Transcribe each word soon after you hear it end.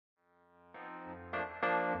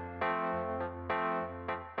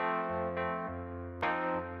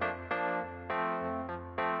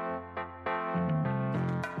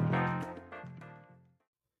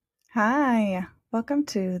Hi, welcome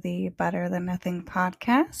to the Better Than Nothing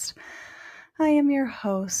podcast. I am your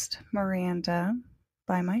host, Miranda,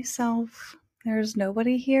 by myself. There's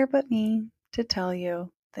nobody here but me to tell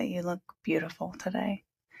you that you look beautiful today.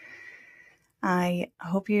 I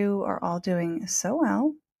hope you are all doing so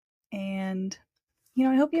well, and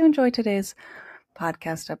I hope you enjoy today's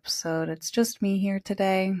podcast episode. It's just me here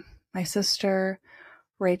today. My sister,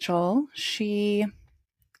 Rachel, she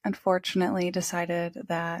unfortunately decided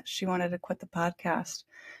that she wanted to quit the podcast.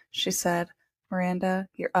 She said, Miranda,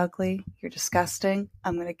 you're ugly. You're disgusting.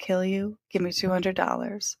 I'm going to kill you. Give me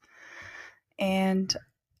 $200. And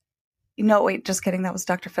wait, just kidding. That was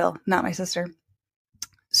Dr. Phil, not my sister.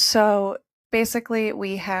 So basically,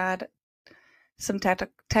 we had some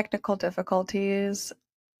technical difficulties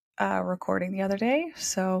recording the other day.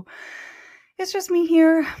 So it's just me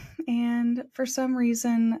here. And for some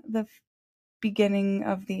reason, the beginning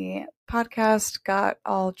of the podcast got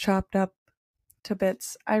all chopped up to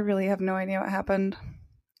bits. I really have no idea what happened.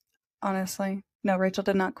 Honestly. No, Rachel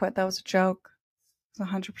did not quit. That was a joke. It was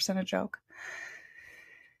 100% a joke.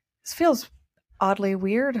 This feels oddly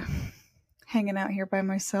weird hanging out here by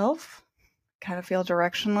myself. Kind of feel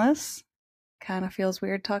directionless. Kind of feels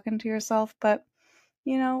weird talking to yourself, but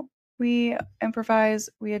we improvise,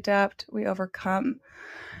 we adapt, we overcome.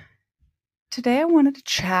 Today I wanted to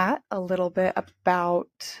chat a little bit about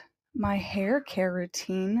my hair care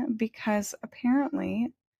routine because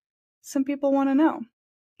apparently some people want to know.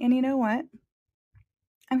 And you know what?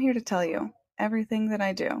 I'm here to tell you everything that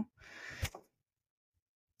I do.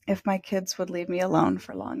 If my kids would leave me alone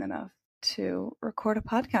for long enough to record a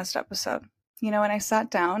podcast episode. When I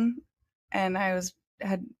sat down and I was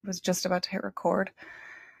just about to hit record,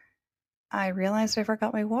 I realized I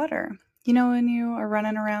forgot my water. When you are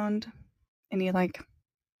running around and you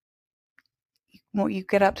you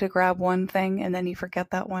get up to grab one thing and then you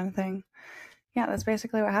forget that one thing. Yeah, that's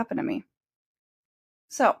basically what happened to me.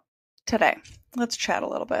 So, today, let's chat a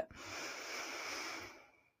little bit.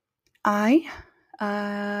 I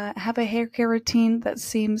have a hair care routine that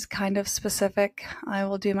seems kind of specific. I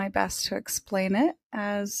will do my best to explain it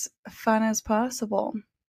as fun as possible.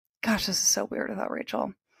 Gosh, this is so weird without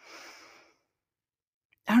Rachel.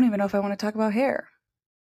 I don't even know if I want to talk about hair.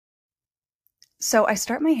 So I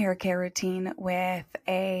start my hair care routine with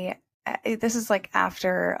this is like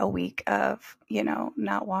after a week of,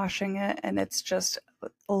 not washing it, and it's just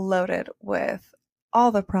loaded with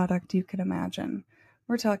all the product you can imagine.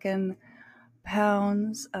 We're talking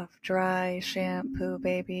pounds of dry shampoo,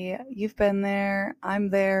 baby. You've been there. I'm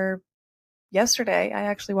there. Yesterday, I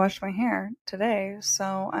actually washed my hair today,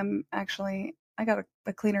 so I got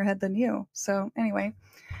a cleaner head than you. So anyway,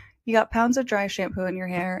 you got pounds of dry shampoo in your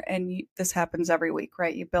hair, and this happens every week,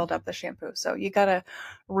 right? You build up the shampoo. So you got to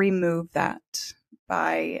remove that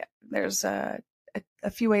there's a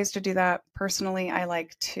few ways to do that. Personally, I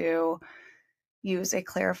like to use a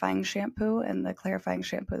clarifying shampoo, and the clarifying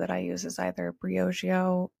shampoo that I use is either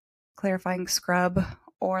Briogeo clarifying scrub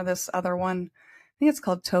or this other one. I think it's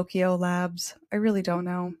called Tokyo Labs. I really don't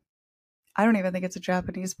know. I don't even think it's a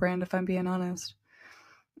Japanese brand, if I'm being honest.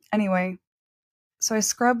 Anyway, so I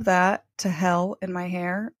scrub that to hell in my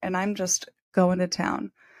hair, and I'm just going to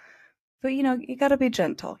town. But you gotta be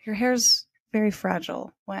gentle. Your hair's very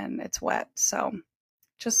fragile when it's wet, so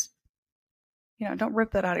just, don't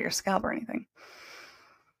rip that out of your scalp or anything.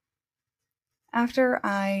 After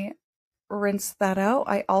I rinse that out,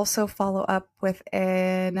 I also follow up with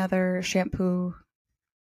another shampoo.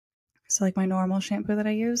 So like my normal shampoo that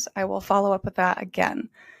I use, I will follow up with that again.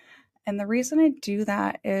 And the reason I do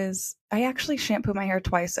that is I actually shampoo my hair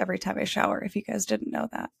twice every time I shower, if you guys didn't know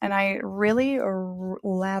that. And I really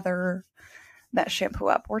lather that shampoo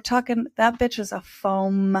up. We're talking, that bitch is a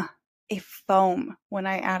foam when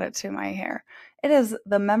I add it to my hair. It is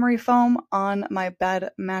the memory foam on my bed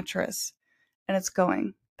mattress, and it's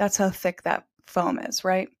going. That's how thick that foam is,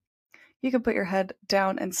 right? You can put your head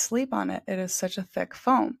down and sleep on it. It is such a thick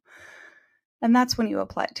foam. And that's when you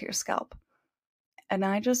apply it to your scalp. And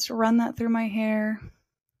I just run that through my hair,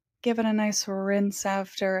 give it a nice rinse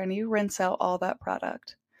after, and you rinse out all that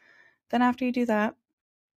product. Then after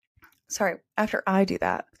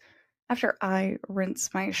after I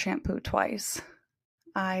rinse my shampoo twice,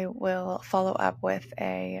 I will follow up with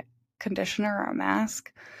a conditioner or a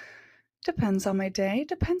mask. Depends on my day,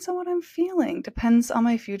 depends on what I'm feeling, depends on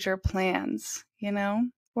my future plans,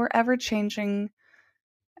 We're ever changing.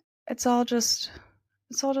 It's all just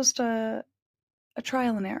a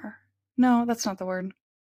trial and error. No, that's not the word.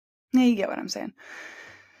 Yeah, you get what I'm saying.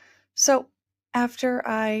 So after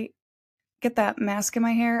I get that mask in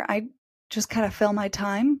my hair, I just kind of fill my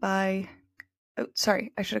time by Oh,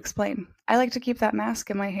 sorry, I should explain. I like to keep that mask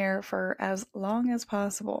in my hair for as long as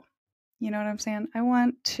possible. You know what I'm saying? I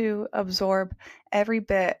want to absorb every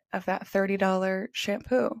bit of that $30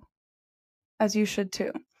 shampoo, as you should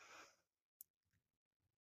too.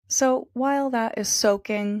 So while that is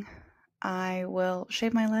soaking, I will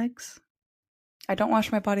shave my legs. I don't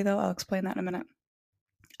wash my body though. I'll explain that in a minute.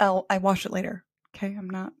 I wash it later. Okay, I'm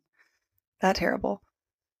not that terrible.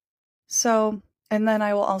 So, and then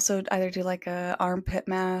I will also either do like a armpit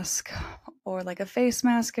mask or like a face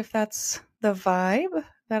mask if that's the vibe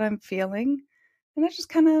that I'm feeling. And I just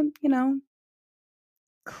kind of,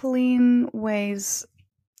 clean ways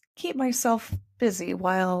keep myself busy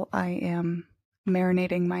while I am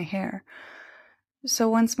marinating my hair. So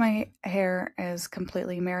once my hair is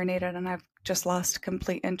completely marinated and I've just lost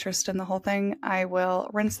complete interest in the whole thing, I will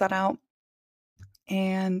rinse that out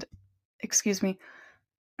and, excuse me,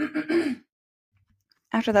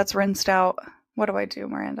 after that's rinsed out, what do I do,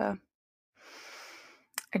 Miranda?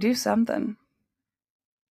 I do something.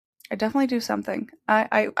 I definitely do something.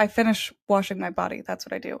 I finish washing my body. That's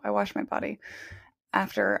what I do. I wash my body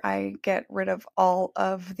after I get rid of all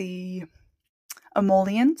of the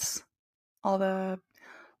emollients, all the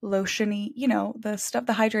lotiony, the stuff,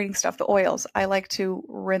 the hydrating stuff, the oils. I like to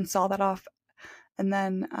rinse all that off and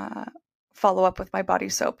then follow up with my body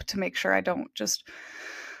soap to make sure I don't just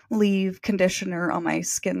leave conditioner on my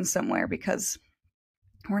skin somewhere, because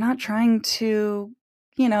we're not trying to,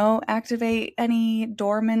 activate any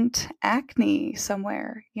dormant acne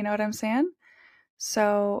somewhere. You know what I'm saying?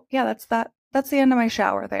 So yeah, that's that. That's the end of my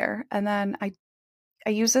shower there. And then I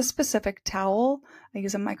use a specific towel. I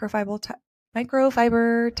use a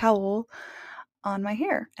microfiber towel on my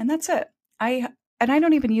hair, and that's it. I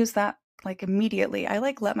don't even use that like immediately. I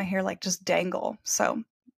like let my hair like just dangle. So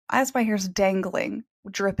as my hair's dangling,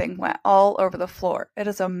 dripping wet all over the floor, it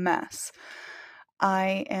is a mess.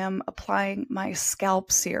 I am applying my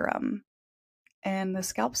scalp serum. And the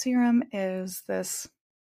scalp serum is this,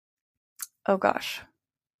 oh gosh,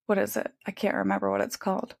 what is it? I can't remember what it's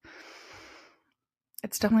called.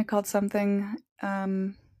 It's definitely called something.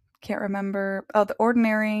 Can't remember. Oh, the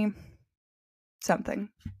Ordinary something.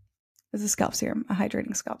 Is a scalp serum, a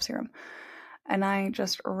hydrating scalp serum. And I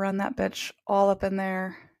just run that bitch all up in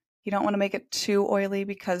there. You don't want to make it too oily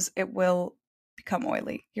because it will become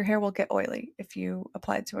oily. Your hair will get oily if you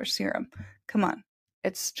apply too much serum. Come on.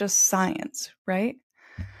 It's just science, right?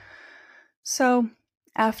 So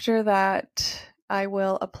after that, I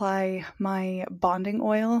will apply my bonding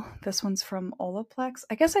oil. This one's from Olaplex.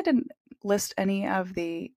 I guess I didn't list any of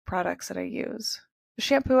the products that I use. The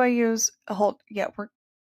shampoo I use,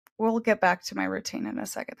 we'll get back to my routine in a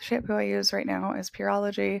second. The shampoo I use right now is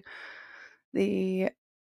Pureology. The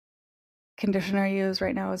conditioner I use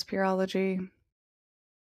right now is Pureology.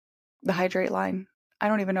 The Hydrate line. I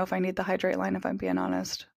don't even know if I need the Hydrate line, if I'm being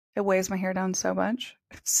honest. It weighs my hair down so much.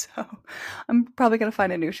 So I'm probably going to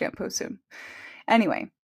find a new shampoo soon. Anyway.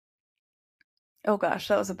 Oh gosh,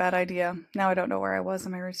 that was a bad idea. Now I don't know where I was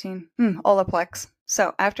in my routine. Olaplex.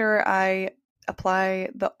 So after I apply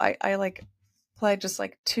I like apply just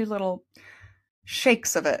like 2 little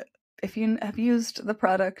shakes of it. If you have used the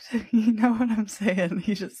product, you know what I'm saying.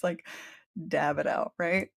 You just like dab it out,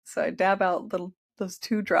 right? So I dab out those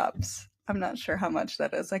 2 drops. I'm not sure how much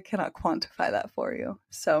that is. I cannot quantify that for you.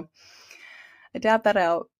 So I dab that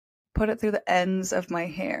out, put it through the ends of my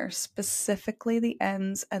hair, specifically the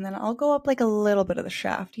ends, and then I'll go up like a little bit of the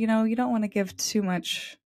shaft. You don't want to give too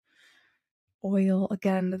much oil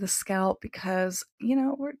again to the scalp because,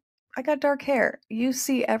 I got dark hair. You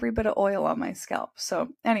see every bit of oil on my scalp. So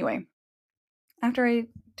anyway, after I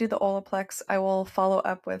do the Olaplex, I will follow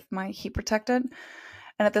up with my heat protectant.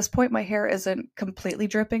 And at this point, my hair isn't completely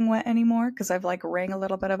dripping wet anymore because I've like wrung a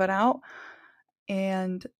little bit of it out.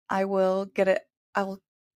 And I'll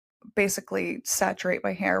basically saturate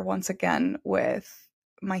my hair once again with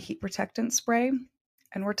my heat protectant spray.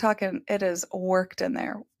 And we're talking, it is worked in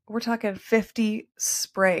there. We're talking 50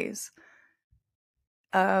 sprays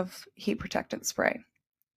of heat protectant spray.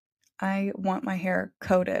 I want my hair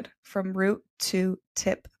coated from root to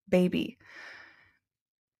tip, baby.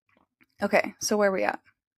 Okay, so where are we at?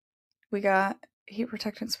 We got heat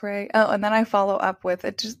protectant spray. Oh, and then I follow up with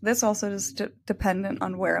it. This also is dependent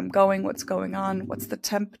on where I'm going, what's going on, what's the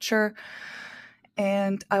temperature.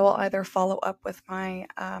 And I will either follow up with my,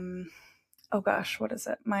 what is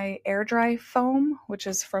it? My air dry foam, which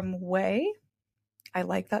is from Way. I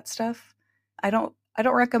like that stuff. I don't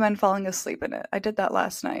recommend falling asleep in it. I did that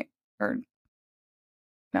last night. Or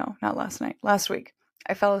no, not last night. Last week.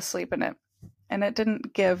 I fell asleep in it. And it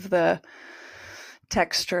didn't give the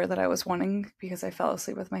texture that I was wanting because I fell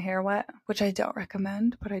asleep with my hair wet, which I don't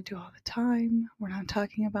recommend, but I do all the time. We're not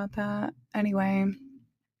talking about that. Anyway.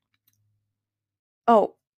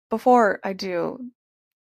 Oh, before I do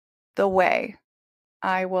the way,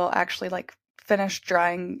 I will actually like finish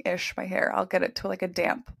drying-ish my hair. I'll get it to like a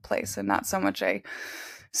damp place and not so much a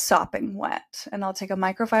sopping wet. And I'll take a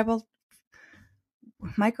microfiber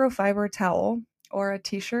towel or a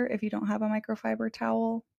t-shirt if you don't have a microfiber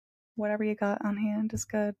towel. Whatever you got on hand is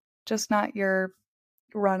good. Just not your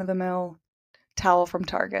run-of-the-mill towel from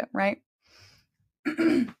Target, right?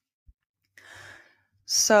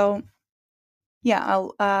 So yeah,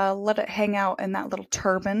 I'll let it hang out in that little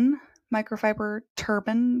microfiber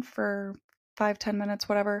turban for 5-10 minutes,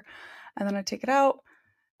 whatever. And then I take it out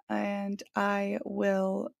and I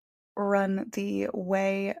will run the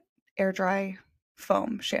Way air dry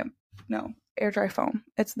foam shampoo. No, air dry foam.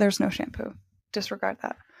 There's no shampoo. Disregard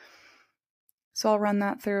that. So I'll run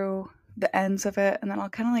that through the ends of it and then I'll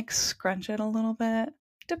kind of like scrunch it a little bit.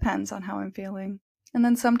 Depends on how I'm feeling. And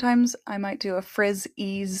then sometimes I might do a frizz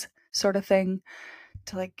ease sort of thing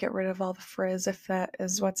to like get rid of all the frizz if that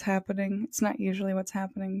is what's happening. It's not usually what's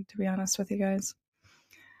happening, to be honest with you guys.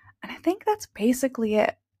 And I think that's basically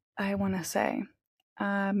it, I want to say.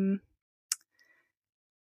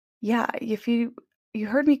 Yeah, if you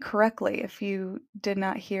heard me correctly, if you did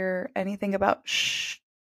not hear anything about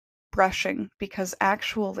brushing, because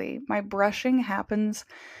actually my brushing happens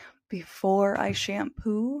before I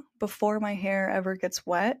shampoo, before my hair ever gets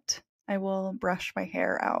wet. I will brush my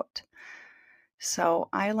hair out. So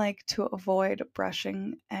I like to avoid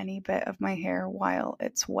brushing any bit of my hair while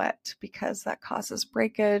it's wet because that causes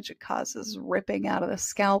breakage, it causes ripping out of the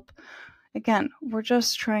scalp. Again, we're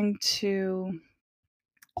just trying to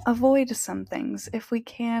avoid some things if we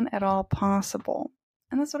can at all possible.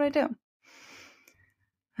 And that's what I do.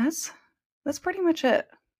 That's pretty much it.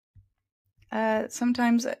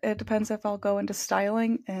 Sometimes it depends if I'll go into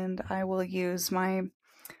styling and I will use my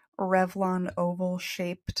Revlon oval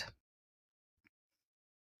shaped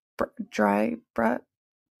blow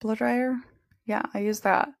dryer. Yeah, I use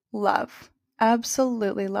that.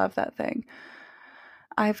 Absolutely love that thing.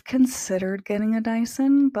 I've considered getting a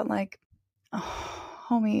Dyson, but like, oh,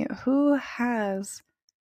 homie, who has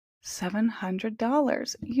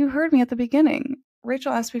 $700? You heard me at the beginning.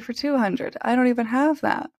 Rachel asked me for $200. I don't even have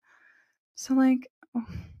that. So like,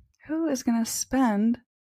 who is gonna spend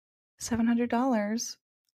 $700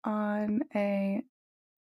 on a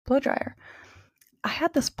blow dryer? I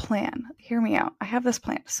had this plan. Hear me out. I have this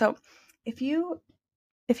plan. So if you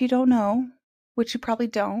don't know, which you probably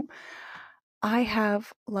don't, I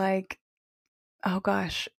have like, oh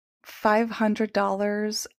gosh,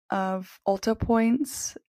 $500 of Ulta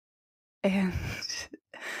points, and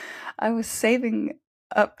I was saving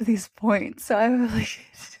up these points. So I have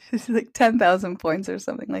like 10,000 points or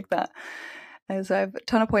something like that. And so I have a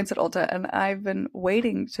ton of points at Ulta, and I've been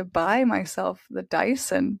waiting to buy myself the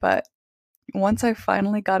Dyson, but once I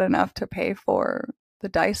finally got enough to pay for the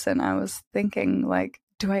Dyson, I was thinking, like,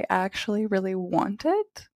 do I actually really want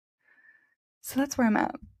it? So that's where I'm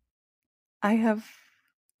at. I have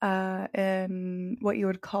in what you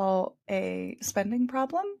would call a spending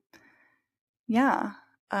problem. Yeah,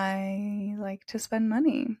 I like to spend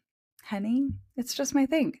money. Henny, it's just my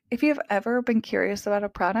thing. If you've ever been curious about a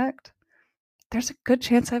product, there's a good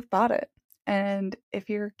chance I've bought it. And if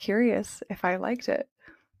you're curious if I liked it,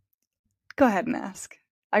 go ahead and ask.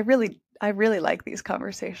 I really like these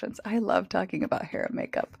conversations. I love talking about hair and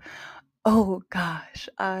makeup. Oh gosh,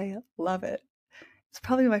 I love it. It's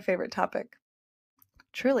probably my favorite topic.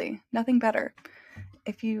 Truly, nothing better.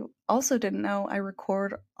 If you also didn't know, I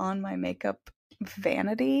record on my makeup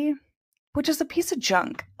vanity, which is a piece of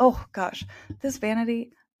junk. Oh gosh, this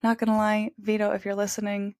vanity, not gonna lie, Vito, if you're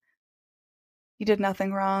listening, you did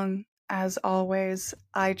nothing wrong. As always,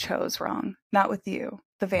 I chose wrong. Not with you,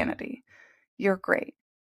 the vanity. You're great.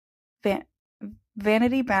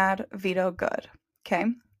 Vanity bad, Vito good. Okay?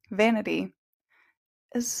 Vanity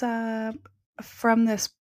is from this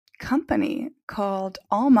company called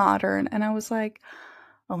All Modern, and I was like,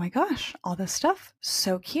 oh my gosh, all this stuff,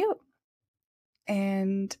 so cute.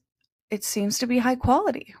 And it seems to be high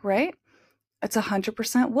quality, right? It's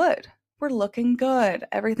 100% wood. We're looking good.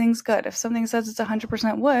 Everything's good. If something says it's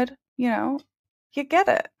 100% wood, you get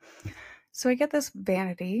it. So I get this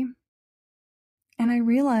vanity, and I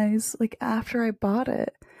realize, like, after I bought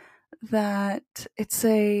it, that it's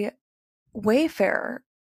a Wayfair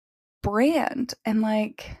brand. And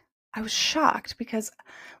like, I was shocked because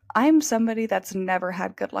I'm somebody that's never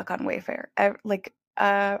had good luck on Wayfair.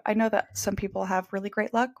 I know that some people have really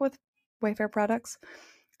great luck with Wayfair products.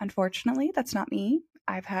 Unfortunately, that's not me.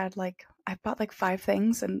 I've bought like 5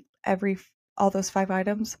 things, and all those 5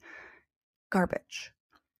 items, garbage.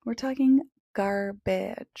 We're talking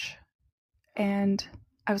garbage. And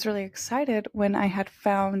I was really excited when I had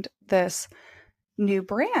found this new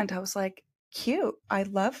brand. I was like, cute. I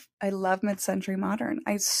love mid-century modern.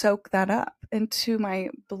 I soak that up into my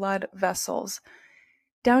blood vessels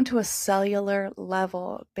down to a cellular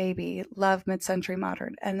level, baby. Love mid-century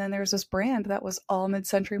modern. And then there's this brand that was all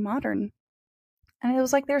mid-century modern. And it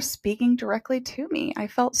was like they're speaking directly to me. I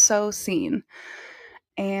felt so seen.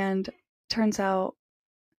 And turns out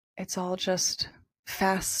it's all just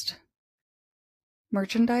fast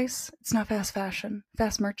merchandise. It's not fast fashion.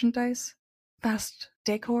 Fast merchandise. Fast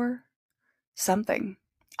decor. Something.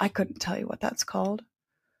 I couldn't tell you what that's called.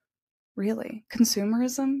 Really.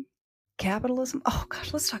 Consumerism? Capitalism? Oh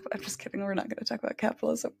gosh, let's talk about, I'm just kidding. We're not going to talk about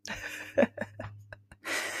capitalism.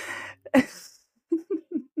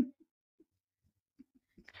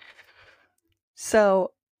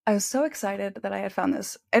 So I was so excited that I had found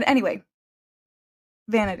this. And anyway,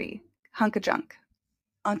 vanity, hunk of junk.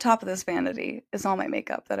 On top of this vanity is all my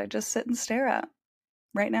makeup that I just sit and stare at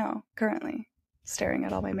right now, currently staring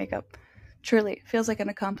at all my makeup. Truly feels like an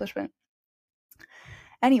accomplishment.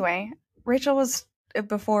 Anyway, Rachel was,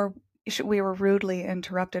 before we were rudely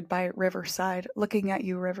interrupted by Riverside, looking at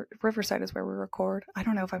you. Riverside is where we record. I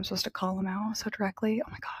don't know if I'm supposed to call them out so directly. Oh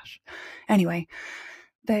my gosh. Anyway,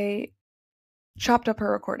 they chopped up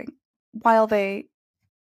her recording while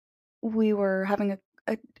we were having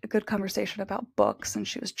a good conversation about books, and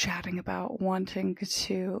she was chatting about wanting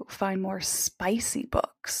to find more spicy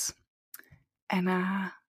books. And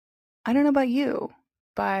I don't know about you,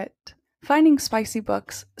 but finding spicy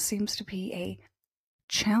books seems to be a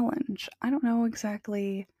challenge. I don't know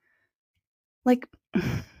exactly, like,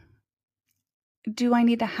 do I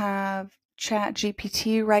need to have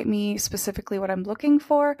ChatGPT write me specifically what I'm looking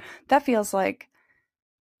for? That feels like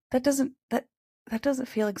that doesn't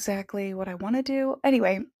feel exactly what I want to do.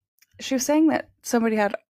 Anyway, she was saying that somebody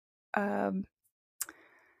had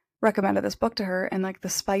recommended this book to her, and like the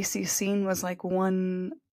spicy scene was like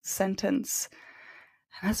one sentence.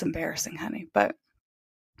 And that's embarrassing, honey. But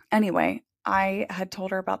anyway, I had told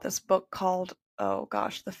her about this book called, oh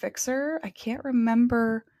gosh, The Fixer. I can't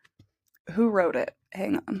remember who wrote it.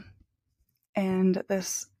 Hang on. And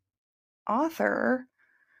this author,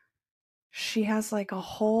 she has like a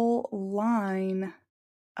whole line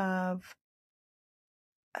of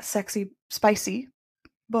sexy, spicy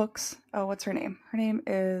books. Oh, what's her name? Her name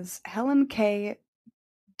is Helen K.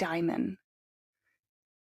 Diamond.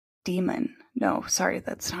 Demon. No, sorry,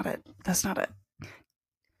 that's not it. That's not it.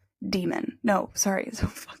 Demon. No, sorry. So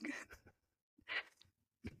fucking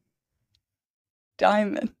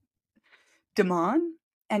Diamond. Demon?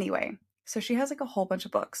 Anyway, so she has like a whole bunch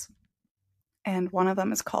of books. And one of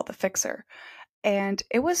them is called The Fixer. And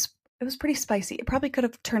it was pretty spicy. It probably could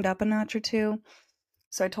have turned up a notch or two.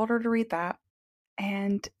 So I told her to read that.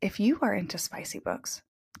 And if you are into spicy books,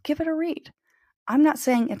 give it a read. I'm not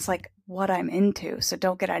saying it's like what I'm into, so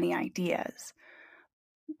don't get any ideas.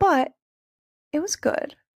 But it was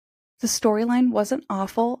good. The storyline wasn't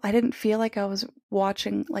awful. I didn't feel like I was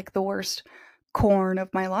watching like the worst corn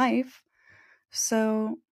of my life.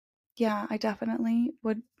 So, yeah,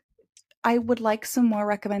 I would like some more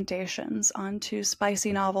recommendations onto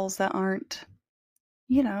spicy novels that aren't,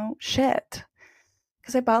 shit.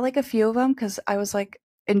 Because I bought like a few of them because I was like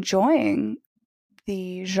enjoying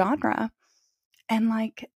the genre. And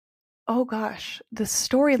like, oh gosh, the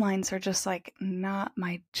storylines are just like not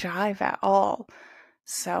my jive at all.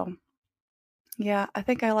 So, yeah, I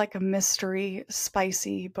think I like a mystery,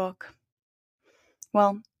 spicy book.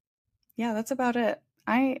 Well, yeah, that's about it.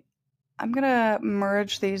 I'm gonna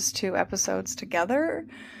merge these 2 episodes together,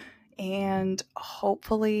 and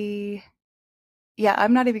hopefully, yeah,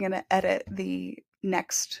 I'm not even gonna edit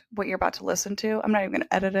what you're about to listen to. I'm not even gonna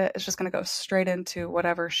edit it. It's just gonna go straight into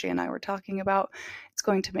whatever she and I were talking about. It's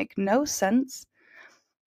going to make no sense.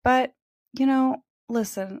 But,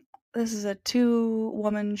 listen, this is a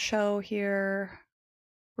 2-woman show here.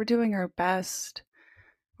 We're doing our best.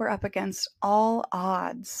 We're up against all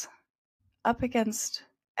odds, up against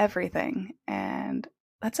everything, and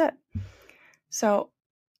that's it. So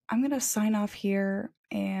I'm going to sign off here,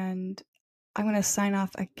 and I'm going to sign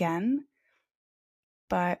off again,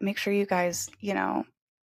 but make sure you guys,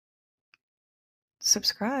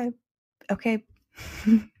 subscribe. Okay.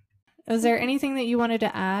 Is there anything that you wanted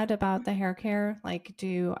to add about the hair care? Like,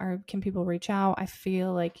 can people reach out? I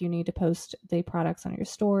feel like you need to post the products on your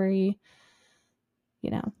story.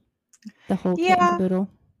 The whole kit and caboodle.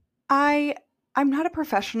 I'm not a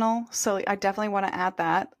professional, so I definitely want to add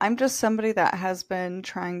that. I'm just somebody that has been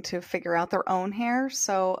trying to figure out their own hair.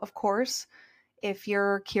 So, of course, if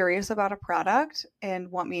you're curious about a product and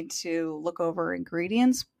want me to look over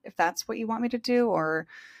ingredients, if that's what you want me to do, or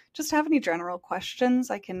just have any general questions,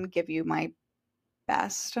 I can give you my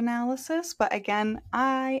best analysis. But again,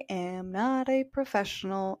 I am not a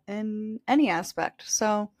professional in any aspect.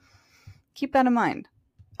 So keep that in mind.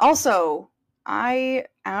 Also, I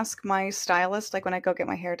ask my stylist, like when I go get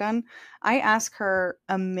my hair done, I ask her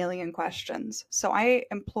a million questions. So I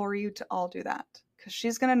implore you to all do that because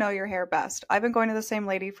she's going to know your hair best. I've been going to the same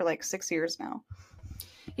lady for like 6 years now.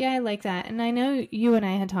 Yeah, I like that. And I know you and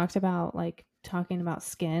I had talked about like talking about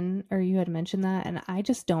skin, or you had mentioned that, and I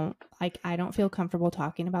just don't like, I don't feel comfortable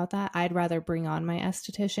talking about that. I'd rather bring on my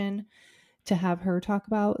esthetician to have her talk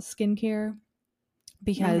about skincare,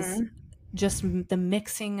 because just the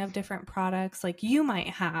mixing of different products, like you might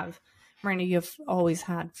have, Miranda, you've always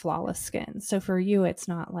had flawless skin. So for you, it's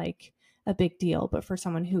not like a big deal. But for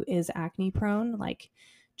someone who is acne prone, like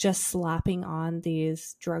just slapping on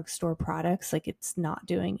these drugstore products, like it's not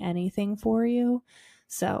doing anything for you.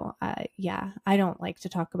 So yeah, I don't like to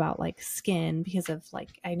talk about like skin because of like,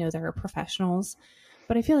 I know there are professionals,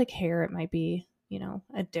 but I feel like hair, it might be, you know,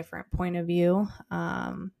 a different point of view.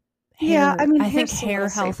 Yeah, I Hair, mean, I think hair's a little hair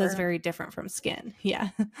health is safer. very different from skin. Yeah.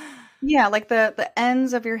 Yeah, like the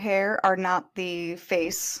ends of your hair are not the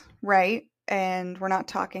face, right? And we're not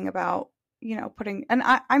talking about, putting, and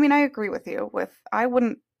I mean, I agree with you with, I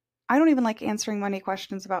don't even like answering many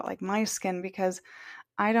questions about like my skin because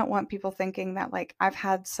I don't want people thinking that like I've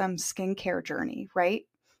had some skincare journey, right?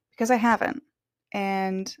 Because I haven't.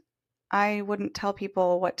 And I wouldn't tell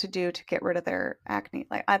people what to do to get rid of their acne.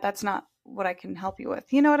 Like that's not what I can help you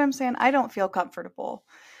with. You know what I'm saying? I don't feel comfortable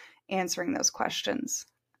answering those questions.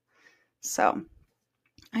 So,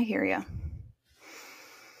 I hear you.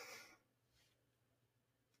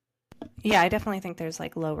 Yeah, I definitely think there's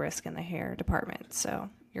like low risk in the hair department. So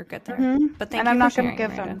you're good there. But And thank you I'm for not going to sharing,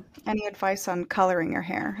 give Miranda. any advice on coloring your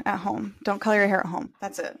hair at home. Don't color your hair at home.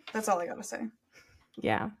 That's it. That's all I got to say.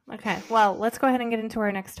 Yeah. Okay. Well, let's go ahead and get into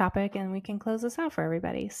our next topic and we can close this out for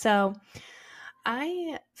everybody. So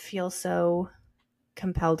I feel so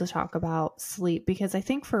compelled to talk about sleep because I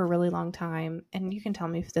think for a really long time, and you can tell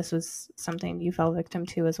me if this was something you fell victim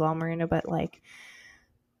to as well, Marina, but like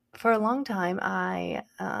for a long time, I,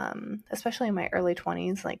 especially in my early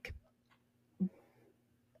 20s, like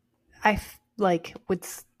like would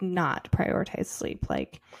not prioritize sleep.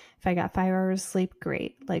 Like if I got 5 hours sleep,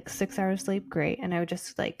 great. Like 6 hours sleep, great. And I would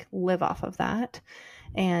just like live off of that.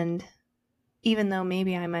 And even though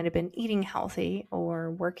maybe I might have been eating healthy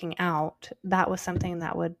or working out, that was something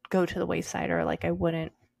that would go to the wayside, or like I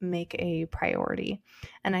wouldn't make a priority.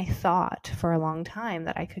 And I thought for a long time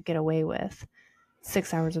that I could get away with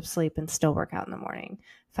 6 hours of sleep and still work out in the morning,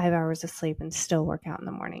 5 hours of sleep and still work out in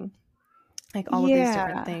the morning, like all of these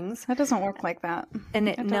different Yeah, things. that doesn't work like that. And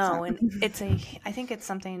It doesn't. it's I think it's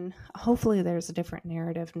something, hopefully there's a different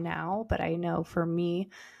narrative now, but I know for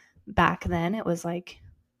me back then it was like,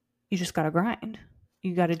 you just got to grind.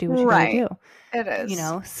 You got to do what you got to Right. do. It You is.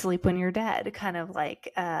 know, sleep when you're dead, kind of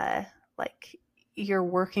like you're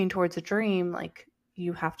working towards a dream, like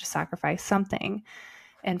you have to sacrifice something.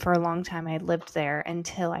 And for a long time I lived there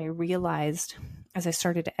until I realized, as I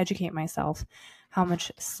started to educate myself, how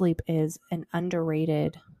much sleep is an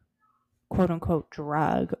underrated quote unquote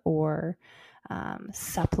drug or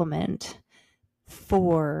supplement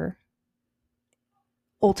for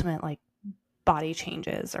ultimate like body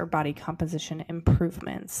changes or body composition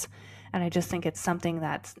improvements. And I just think it's something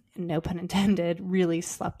that's, no pun intended, really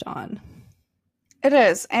slept on. It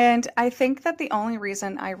is. And I think that the only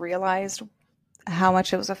reason I realized how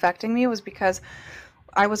much it was affecting me was because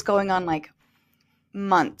I was going on like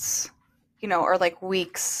months, or like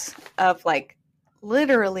weeks of like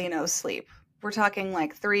literally no sleep. We're talking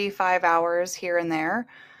like 3, 5 hours here and there.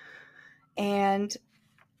 And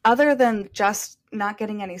other than just not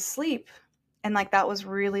getting any sleep, and like that was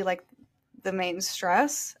really like the main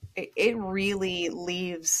stress, it really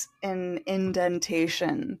leaves an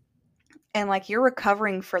indentation. And like you're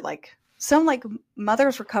recovering for like some like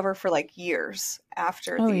mothers recover for like years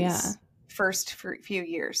after Oh yeah. these first few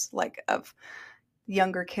years like of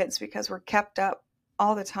younger kids because we're kept up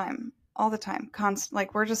all the time, constant.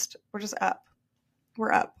 Like we're just up,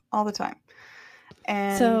 we're up all the time.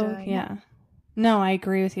 And So yeah, no, I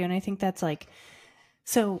agree with you. And I think that's like,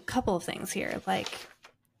 so a couple of things here, like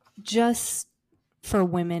just for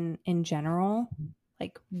women in general,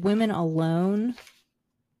 like women alone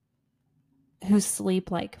who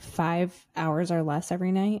sleep like 5 hours or less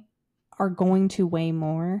every night are going to weigh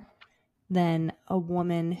more than a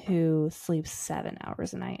woman who sleeps 7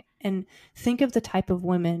 hours a night. And think of the type of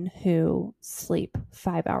women who sleep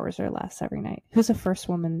 5 hours or less every night. Who's the first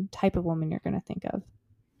type of woman you're going to think of?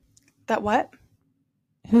 That what?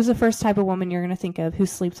 Who's the first type of woman you're going to think of who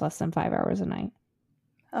sleeps less than 5 hours a night?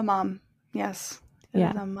 A mom. Yes.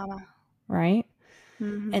 Yeah. A mama. Right?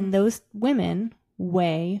 Mm-hmm. And those women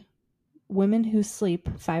women who sleep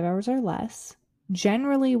 5 hours or less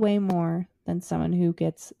generally weigh more than someone who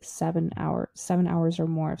gets 7 hours or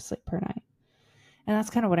more of sleep per night. And that's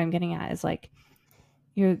kind of what I'm getting at, is like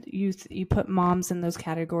you put moms in those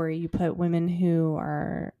category. You put women who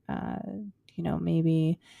are,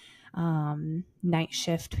 maybe night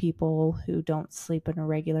shift people who don't sleep in a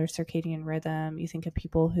regular circadian rhythm. You think of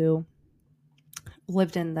people who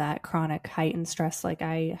lived in that chronic heightened stress like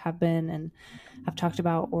I have been and have talked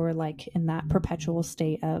about, or like in that perpetual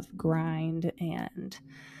state of grind and,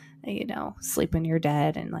 sleep when you're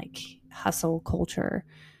dead and like hustle culture.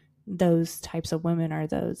 Those types of women are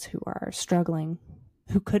those who are struggling,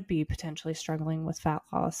 who could be potentially struggling with fat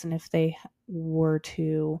loss. And if they were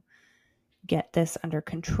to get this under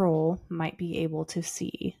control, might be able to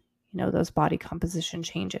see, those body composition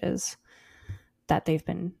changes that they've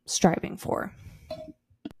been striving for.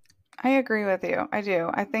 I agree with you. I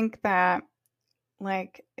do. I think that,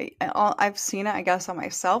 like, I've seen it, I guess, on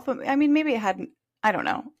myself. I mean, maybe it hadn't, I don't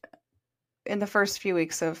know. In the first few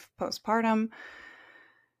weeks of postpartum,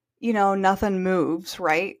 nothing moves,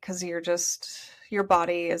 right? Because your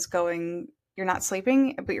body is going, you're not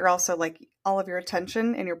sleeping, but you're also like, all of your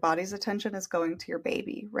attention and your body's attention is going to your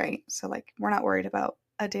baby, right? So like, we're not worried about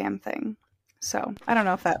a damn thing. So I don't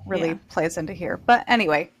know if that really plays into here, but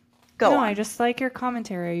anyway, go on. I just like your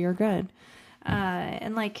commentary. You're good.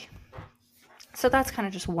 And like, so that's kind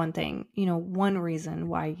of just one thing, one reason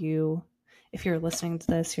why if you're listening to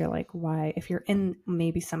this, you're like, why, if you're in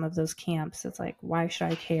maybe some of those camps, it's like, why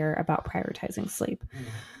should I care about prioritizing sleep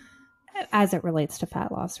as it relates to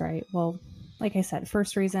fat loss, right? Well, like I said,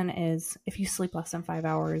 first reason is if you sleep less than 5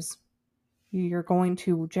 hours, you're going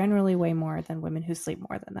to generally weigh more than women who sleep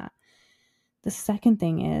more than that. The second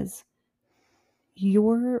thing is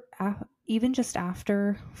even just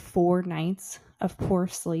after 4 nights of poor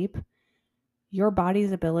sleep, your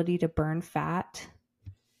body's ability to burn fat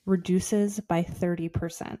reduces by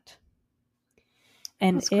 30%.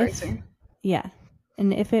 And that's crazy.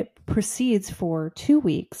 And if it proceeds for 2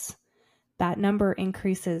 weeks, that number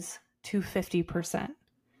increases to 50%.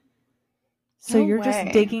 So No you're way.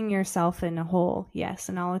 just digging yourself in a hole. Yes,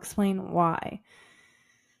 and I'll explain why.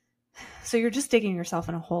 So you're just digging yourself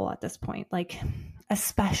in a hole at this point. Like,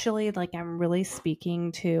 especially like I'm not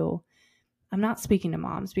speaking to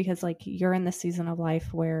moms, because like you're in the season of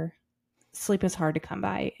life where sleep is hard to come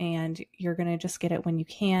by and you're going to just get it when you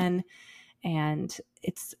can. And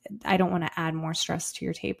I don't want to add more stress to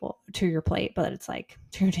your plate, but it's like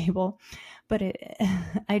to your table. But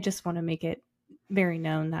I just want to make it very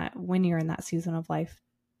known that when you're in that season of life,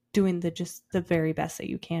 doing the very best that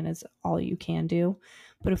you can is all you can do.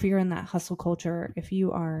 But if you're in that hustle culture, if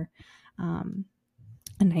you are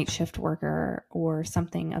a night shift worker or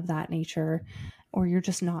something of that nature, or you're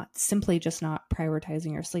just not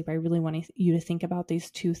prioritizing your sleep, I really want you to think about these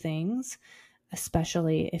two things,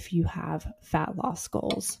 especially if you have fat loss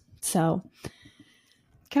goals. So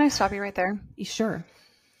can I stop you right there? Sure.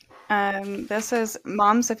 This is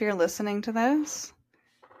moms, if you're listening to this,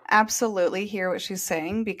 absolutely hear what she's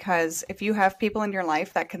saying, because if you have people in your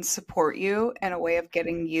life that can support you in a way of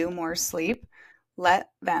getting you more sleep, let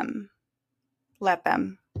them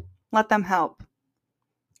help.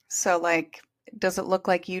 So like, does it look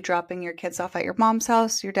like you dropping your kids off at your mom's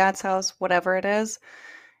house, your dad's house, whatever it is?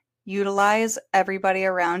 Utilize everybody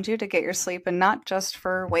around you to get your sleep, and not just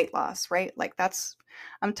for weight loss, right? Like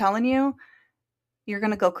I'm telling you, you're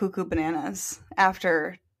going to go cuckoo bananas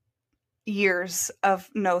after years of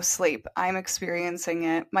no sleep. I'm experiencing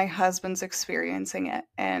it. My husband's experiencing it,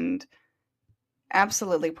 and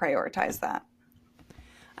absolutely prioritize that.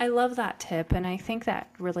 I love that tip. And I think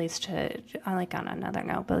that relates to, like on another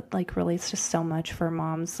note, but like relates to so much for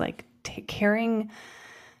moms, like carrying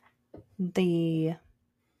the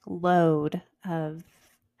load of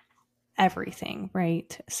everything,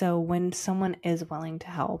 right? So when someone is willing to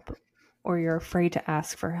help, or you're afraid to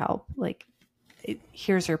ask for help, like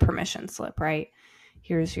here's your permission slip, right?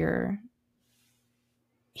 Here's your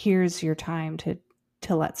time to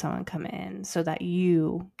let someone come in so that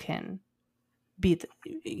you can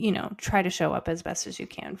try to show up as best as you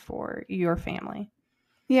can for your family.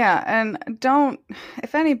 Yeah. And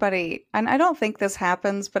if anybody, and I don't think this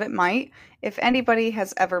happens, but it might, if anybody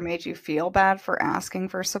has ever made you feel bad for asking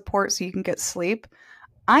for support so you can get sleep,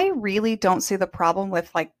 I really don't see the problem with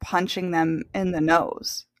like punching them in the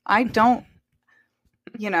nose. I don't,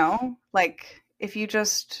 like if you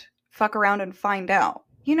just fuck around and find out.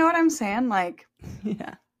 You know what I'm saying? Like,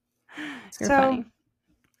 Yeah. You're so funny.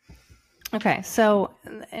 Okay, so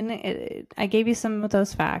I gave you some of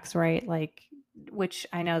those facts, right? Like, which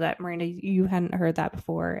I know that Miranda, you hadn't heard that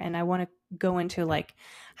before, and I want to go into like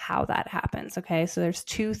how that happens. Okay, so there's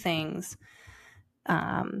two things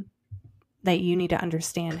that you need to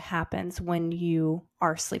understand happens when you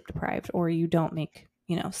are sleep deprived or you don't make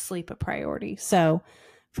sleep a priority. So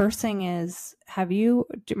first thing is,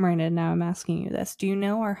 Miranda, now I'm asking you this, do you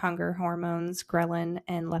know our hunger hormones, ghrelin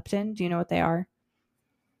and leptin? Do you know what they are?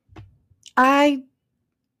 I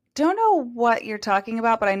don't know what you're talking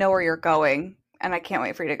about, but I know where you're going, and I can't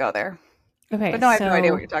wait for you to go there. Okay, But no, I have no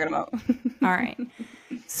idea what you're talking about. All right.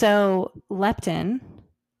 So leptin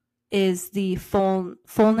is the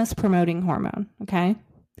fullness promoting hormone, okay?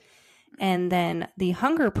 And then the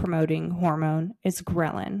hunger promoting hormone is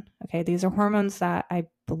ghrelin. Okay, these are hormones that I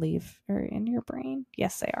believe are in your brain.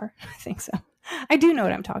 Yes, they are. I think so. I do know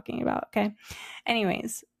what I'm talking about. Okay.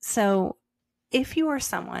 Anyways, so if you are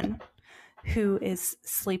someone who is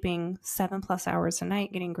sleeping 7+ hours a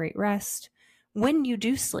night, getting great rest, when you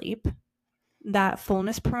do sleep, that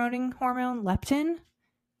fullness promoting hormone, leptin,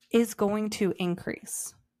 is going to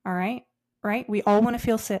increase. All right. Right? We all want to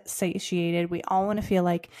feel satiated. We all want to feel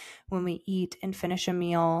like when we eat and finish a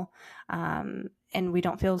meal, and we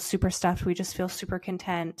don't feel super stuffed, we just feel super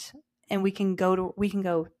content, and we can go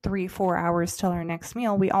 3-4 hours till our next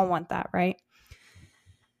meal. We all want that, right?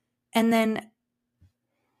 And then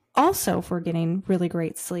also, if we're getting really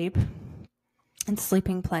great sleep and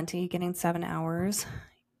sleeping plenty, getting 7 hours,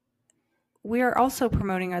 we are also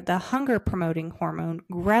promoting the hunger promoting hormone,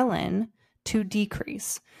 ghrelin, to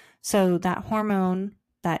decrease. So that hormone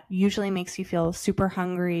that usually makes you feel super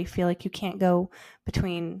hungry, feel like you can't go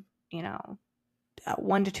between,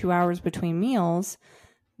 1 to 2 hours between meals,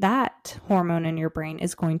 that hormone in your brain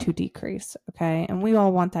is going to decrease. Okay. And we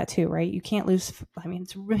all want that too, right? You can't lose. It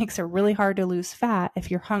makes it really hard to lose fat if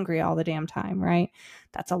you're hungry all the damn time, right?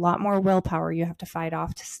 That's a lot more willpower you have to fight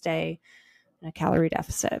off to stay in a calorie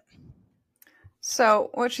deficit. So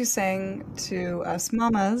what she's saying to us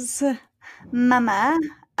mamas, mama,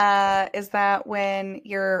 is that when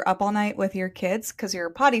you're up all night with your kids because you're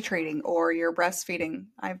potty training or you're breastfeeding.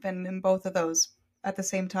 I've been in both of those at the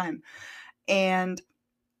same time. And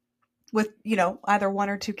with, either one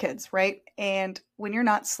or two kids, right? And when you're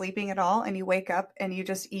not sleeping at all and you wake up and you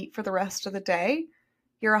just eat for the rest of the day,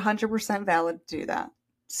 you're 100% valid to do that.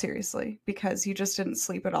 Seriously, because you just didn't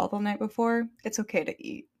sleep at all the night before. It's okay to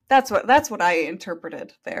eat. That's what I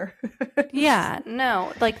interpreted there. Yeah,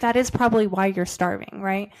 no, like that is probably why you're starving,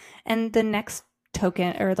 right? And the next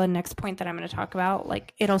token or the next point that I'm going to talk about,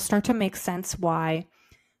 like it'll start to make sense why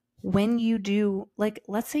when you do, like,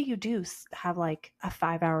 let's say you do have like a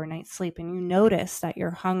 5-hour night's sleep and you notice that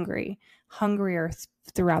you're hungrier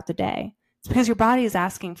throughout the day. It's because your body is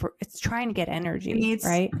it's trying to get energy,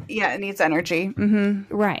 right? Yeah, it needs energy.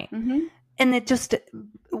 Mm-hmm. Right. Mm-hmm. And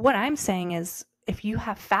what I'm saying is, if you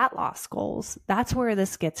have fat loss goals, that's where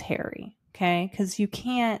this gets hairy, okay? Because you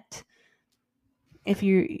can't, if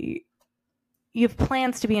you have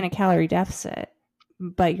plans to be in a calorie deficit,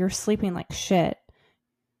 but you're sleeping like shit,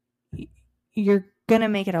 you're going to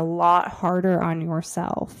make it a lot harder on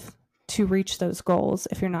yourself to reach those goals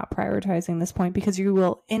if you're not prioritizing this point, because you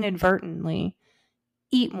will inadvertently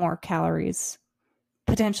eat more calories,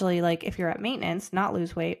 potentially, like if you're at maintenance, not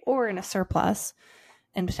lose weight, or in a surplus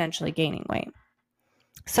and potentially gaining weight.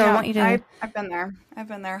 So yeah, I want you to... I've been there. I've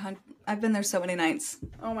been there so many nights.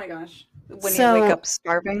 Oh my gosh. When you wake up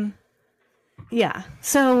starving. Yeah.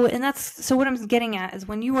 So what I'm getting at is,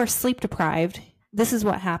 when you are sleep deprived, this is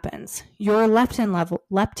what happens. Your leptin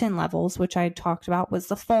levels, which I talked about was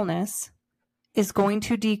the fullness, is going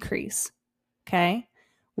to decrease. Okay.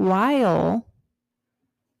 While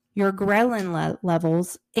your ghrelin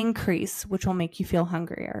levels increase, which will make you feel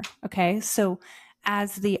hungrier. Okay. So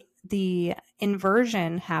as the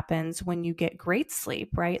inversion happens when you get great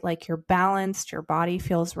sleep, right? Like you're balanced, your body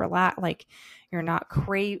feels relaxed, like you're not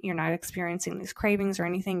experiencing these cravings or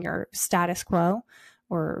anything, you're status quo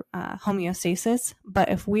or homeostasis. But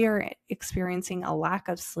if we are experiencing a lack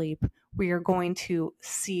of sleep, we are going to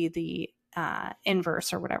see the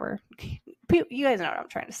inverse or whatever. You guys know what I'm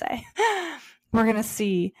trying to say. We're going to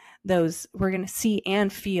see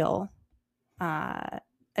and feel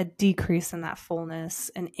a decrease in that fullness,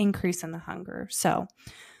 an increase in the hunger. So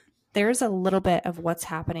there's a little bit of what's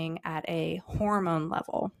happening at a hormone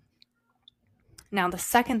level. Now, the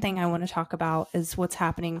second thing I want to talk about is what's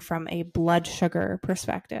happening from a blood sugar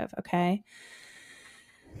perspective, okay?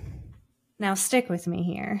 Now, stick with me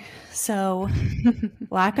here. So,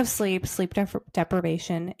 lack of sleep, sleep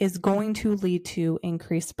deprivation is going to lead to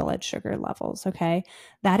increased blood sugar levels, okay?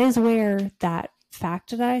 That is where that fact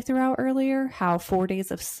that I threw out earlier, how 4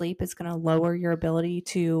 days of sleep is going to lower your ability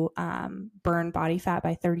to burn body fat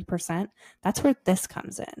by 30%. That's where this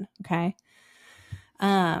comes in, okay?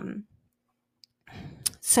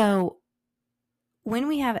 So when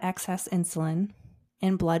we have excess insulin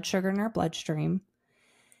and blood sugar in our bloodstream,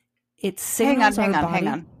 it signals our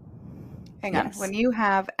body. Hang on. When you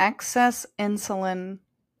have excess insulin,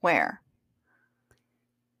 where?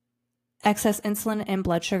 Excess insulin and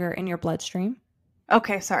blood sugar in your bloodstream.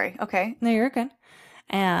 Okay, sorry. Okay. No, you're good.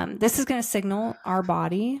 This is going to signal our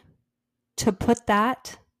body to put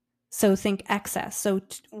that. So think excess. So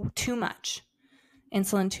too much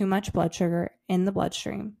insulin, too much blood sugar in the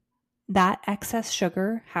bloodstream. That excess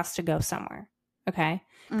sugar has to go somewhere. Okay.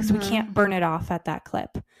 Because we can't burn it off at that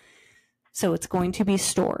clip. So it's going to be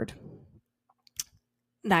stored.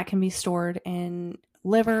 That can be stored in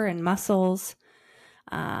liver and muscles.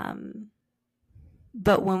 But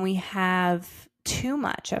when we have too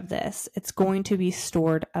much of this, it's going to be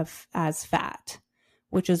stored as fat,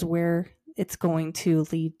 which is where it's going to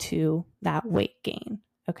lead to that weight gain.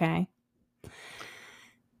 Okay.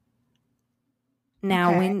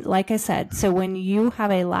 Now, like I said, so when you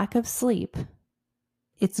have a lack of sleep,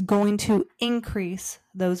 it's going to increase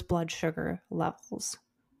those blood sugar levels.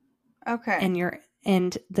 Okay.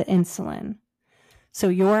 And the insulin. So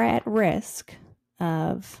you're at risk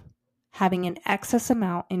of having an excess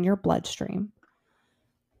amount in your bloodstream,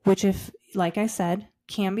 which, if, like I said,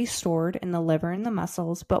 can be stored in the liver and the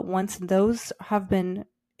muscles. But once those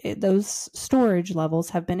storage levels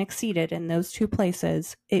have been exceeded in those two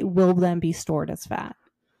places, it will then be stored as fat.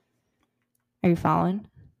 Are you following?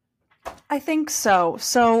 I think so.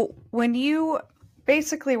 So when you,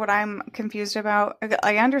 basically what I'm confused about,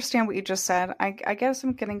 I understand what you just said. I guess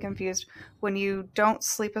I'm getting confused. When you don't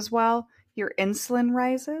sleep as well, your insulin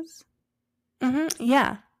rises? Mm-hmm.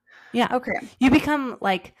 Yeah. Yeah. Okay. You become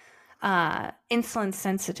like insulin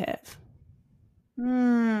sensitive.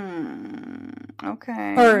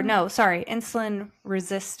 Okay. Or no, sorry, insulin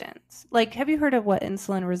resistance. Like, have you heard of what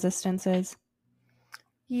insulin resistance is?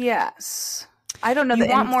 Yes. I don't know. You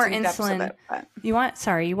the want more depths of insulin. it, but... You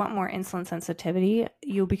want more insulin sensitivity.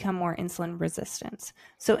 You'll become more insulin resistance.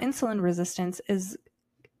 So insulin resistance is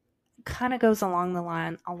kind of goes along the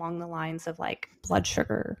lines of like blood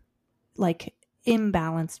sugar, like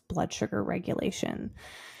imbalanced blood sugar regulation.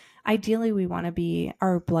 Ideally, we want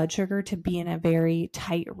our blood sugar to be in a very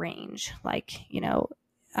tight range. Like,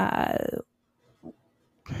 I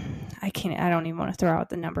don't even want to throw out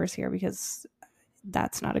the numbers here because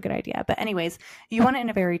that's not a good idea. But anyways, you want it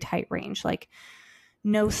in a very tight range, like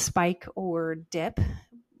no spike or dip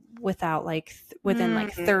without within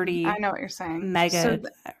 30. I know what you're saying.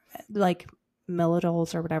 Like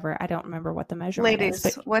milliliters or whatever. I don't remember what the measurement is.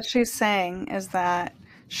 Ladies, what she's saying is that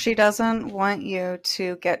she doesn't want you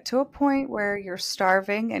to get to a point where you're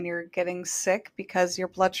starving and you're getting sick because your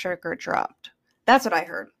blood sugar dropped. That's what I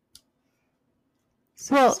heard.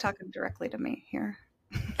 So she's talking directly to me here.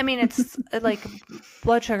 I mean, it's like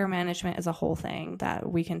blood sugar management is a whole thing that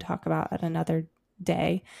we can talk about at another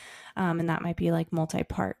day. And that might be like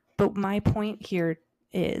multi-part. But my point here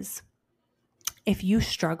is if you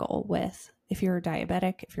struggle if you're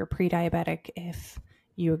diabetic, if you're pre-diabetic, if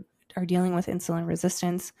you are dealing with insulin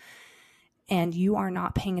resistance and you are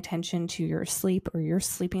not paying attention to your sleep or you're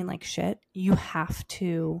sleeping like shit, you have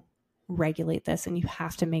to regulate this and you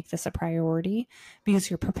have to make this a priority because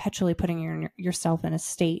you're perpetually putting yourself in a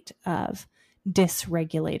state of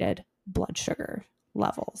dysregulated blood sugar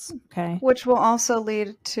levels. Okay. Which will also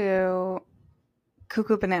lead to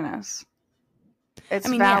cuckoo bananas. It's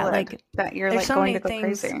valid that you're like going to go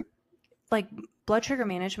crazy. Like blood sugar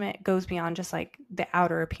management goes beyond just like the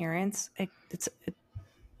outer appearance. It's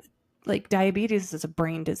like diabetes is a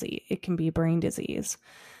brain disease. It can be brain disease.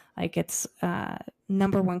 Like it's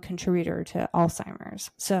number one contributor to Alzheimer's.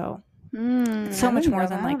 So it's so much more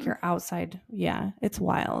than like your outside. Yeah, it's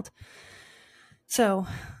wild. So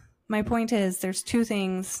my point is there's two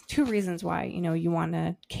reasons why, you want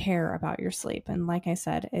to care about your sleep. And like I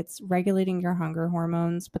said, it's regulating your hunger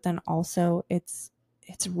hormones, but then also it's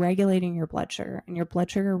regulating your blood sugar, and your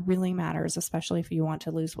blood sugar really matters, especially if you want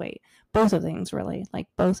to lose weight. Both of things really, like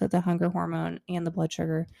both of the hunger hormone and the blood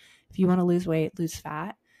sugar. If you want to lose weight, lose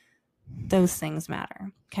fat, those things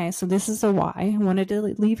matter. Okay. So this is the why. I wanted to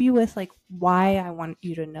leave you with like why I want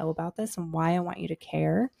you to know about this and why I want you to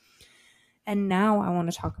care And now I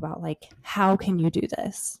want to talk about like, how can you do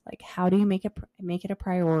this? Like, how do you make it a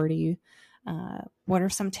priority? What are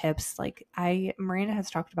some tips? Like Miranda has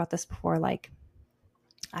talked about this before. Like,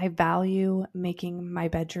 I value making my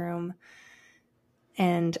bedroom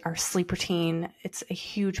and our sleep routine. It's a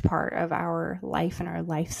huge part of our life and our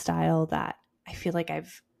lifestyle that I feel like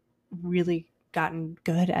I've really gotten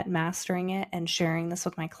good at mastering it and sharing this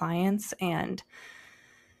with my clients. And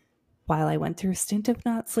while I went through a stint of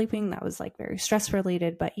not sleeping, that was like very stress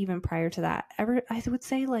related. But even prior to that, I would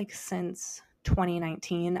say like since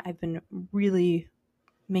 2019, I've been really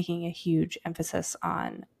making a huge emphasis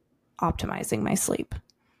on optimizing my sleep.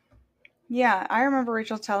 Yeah, I remember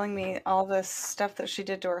Rachel telling me all this stuff that she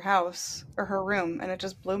did to her house or her room, and it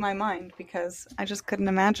just blew my mind because I just couldn't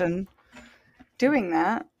imagine doing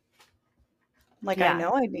that. Like, I Yeah.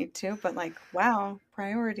 know I need to, but like, wow,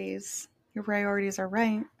 priorities. Your priorities are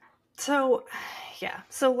right. So, yeah.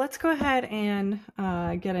 So let's go ahead and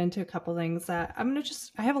get into a couple things that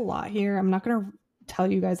I have a lot here. I'm not going to tell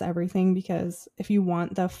you guys everything because if you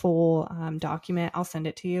want the full document, I'll send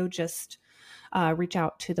it to you. Just reach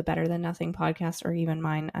out to the Better Than Nothing podcast or even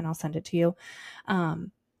mine and I'll send it to you.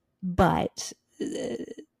 But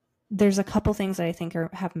there's a couple things that I think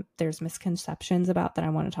there's misconceptions about that I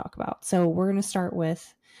want to talk about. So we're going to start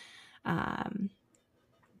with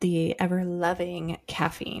the ever-loving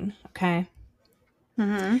caffeine, okay?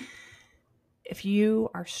 Mm-hmm. If you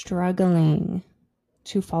are struggling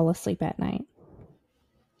to fall asleep at night,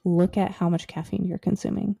 look at how much caffeine you're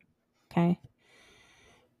consuming, okay?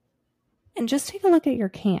 And just take a look at your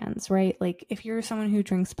cans, right? Like if you're someone who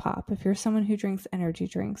drinks pop, if you're someone who drinks energy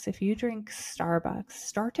drinks, if you drink Starbucks,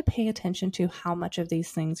 start to pay attention to how much of these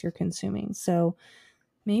things you're consuming. So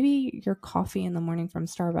maybe your coffee in the morning from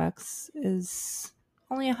Starbucks is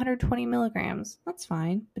only 120 milligrams. That's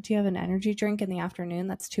fine. But do you have an energy drink in the afternoon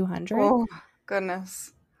that's 200? Oh,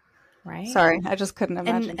 goodness. Right? Sorry, I just couldn't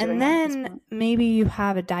imagine doing and that. then maybe you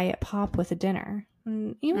have a diet pop with a dinner.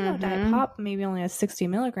 And even though diet pop maybe only has 60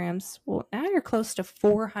 milligrams, well, now you're close to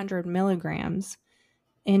 400 milligrams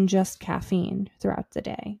in just caffeine throughout the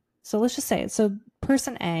day. So let's just say, so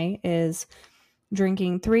person A is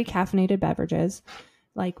drinking 3 caffeinated beverages,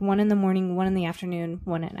 like 1 in the morning, 1 in the afternoon,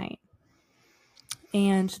 1 at night.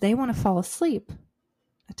 And they want to fall asleep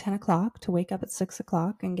at 10 o'clock to wake up at 6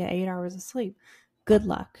 o'clock and get 8 hours of sleep. Good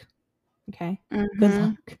luck. Okay. Good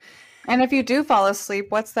luck. And if you do fall asleep,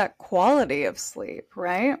 what's that quality of sleep,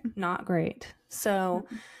 right? Not great. So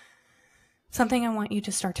something I want you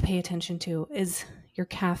to start to pay attention to is your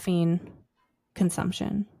caffeine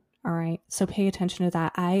consumption. All right. So pay attention to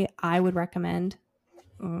that. I would recommend,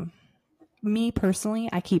 me personally,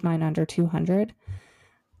 I keep mine under 200.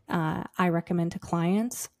 I recommend to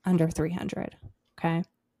clients under 300. Okay.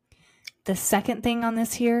 The second thing on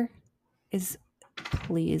this here is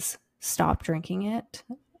please stop drinking it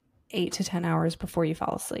 8 to 10 hours before you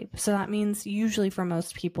fall asleep. So that means usually for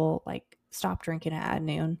most people, like stop drinking it at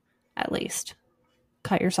noon at least.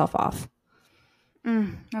 Cut yourself off.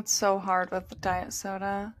 That's so hard with the diet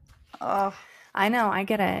soda. Oh, I know, I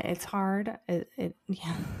get it. It's hard.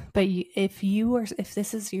 Yeah. But if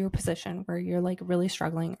this is your position where you're like really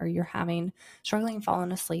struggling or you're struggling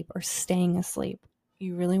falling asleep or staying asleep,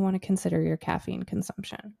 you really want to consider your caffeine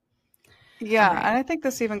consumption. yeah. Right. And I think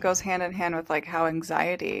this even goes hand in hand with like how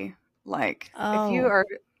anxiety, like if you are,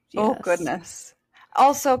 oh goodness.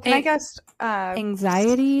 Also, can I guess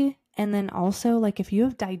anxiety? And then also, like, if you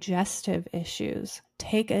have digestive issues,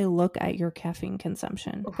 take a look at your caffeine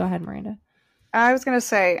consumption. Go ahead, Miranda. I was going to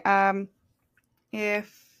say,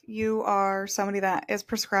 if you are somebody that is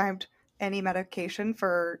prescribed any medication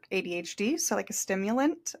for ADHD, so like a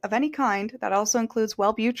stimulant of any kind, that also includes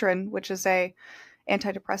Wellbutrin, which is a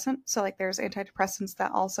antidepressant. So like there's antidepressants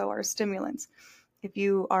that also are stimulants. If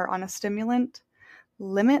you are on a stimulant,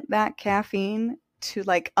 limit that caffeine to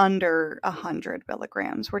like under 100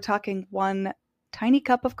 milligrams. We're talking 1 tiny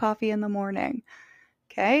cup of coffee in the morning.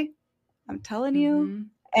 Okay? I'm telling you.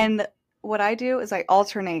 And what I do is I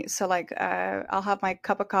alternate. So like I'll have my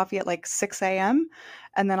cup of coffee at like 6 a.m.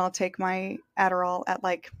 and then I'll take my Adderall at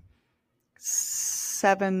like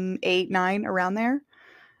 7, 8, 9 around there.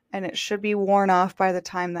 And it should be worn off by the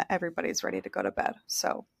time that everybody's ready to go to bed.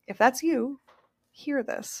 So if that's you, hear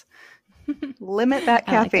this. Limit that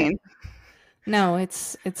caffeine. No,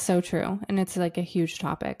 it's so true. And it's like a huge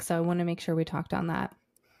topic. So I want to make sure we talked on that.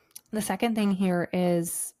 The second thing here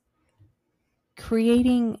is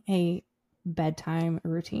creating a bedtime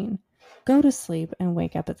routine. Go to sleep and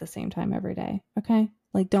wake up at the same time every day. Okay?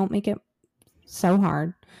 Like don't make it so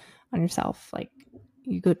hard on yourself. Like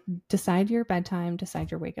You go decide your bedtime,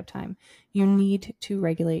 decide your wake up time. You need to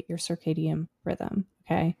regulate your circadian rhythm.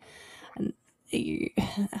 Okay. And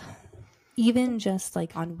even just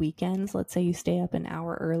like on weekends, let's say you stay up an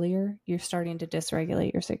hour earlier, you're starting to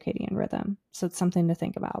dysregulate your circadian rhythm. So it's something to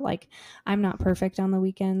think about. Like, I'm not perfect on the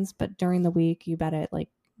weekends, but during the week, you bet it, like,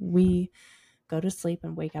 we go to sleep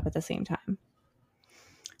and wake up at the same time.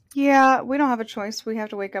 Yeah, we don't have a choice. We have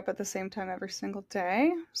to wake up at the same time every single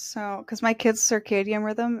day. So, because my kid's circadian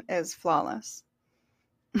rhythm is flawless.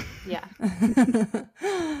 Yeah.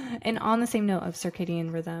 And on the same note of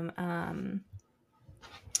circadian rhythm,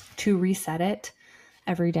 to reset it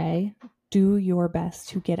every day, do your best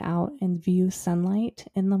to get out and view sunlight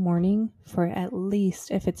in the morning for at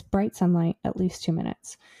least, if it's bright sunlight, at least 2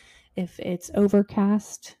 minutes. If it's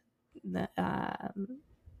overcast, why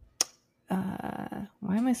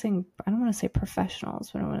am I saying, I don't want to say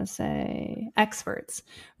professionals, but I want to say experts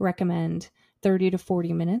recommend 30 to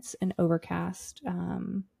 40 minutes in overcast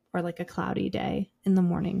or like a cloudy day in the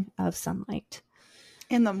morning of sunlight.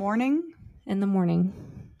 In the morning? In the morning.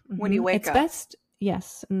 When you wake it's up? It's best,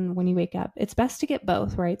 yes, and when you wake up. It's best to get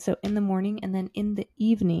both, right? So in the morning and then in the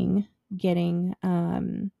evening, getting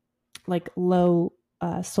like low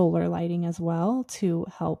solar lighting as well to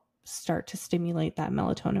help start to stimulate that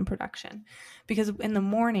melatonin production. Because in the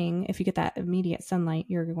morning, if you get that immediate sunlight,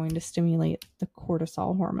 you're going to stimulate the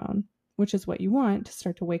cortisol hormone, which is what you want to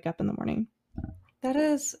start to wake up in the morning. That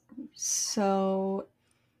is so,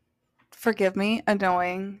 forgive me,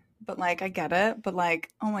 annoying, but like I get it, but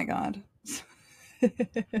like, oh my God.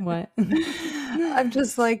 What? I'm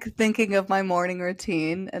just like thinking of my morning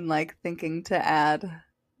routine and like thinking to add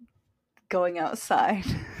going outside.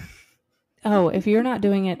 Oh, if you're not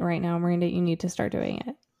doing it right now, Miranda, you need to start doing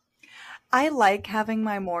it. I like having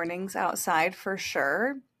my mornings outside for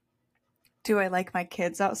sure. Do I like my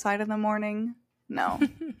kids outside in the morning? No.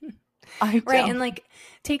 I don't. Right, and like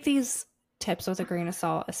take these tips with a grain of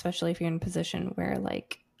salt, especially if you're in a position where,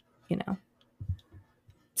 like, you know,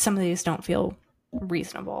 some of these don't feel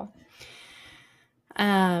reasonable.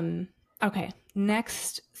 Okay,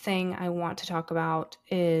 next thing I want to talk about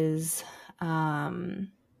is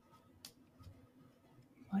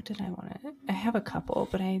what did I want to? I have a couple,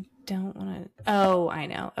 but I don't want to. Oh, I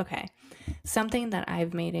know. Okay. Something that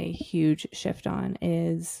I've made a huge shift on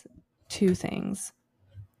is two things.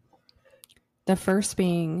 The first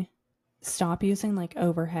being stop using like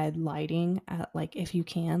overhead lighting at, like, if you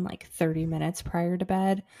can, like 30 minutes prior to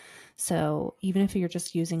bed. So even if you're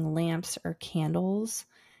just using lamps or candles,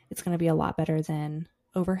 it's going to be a lot better than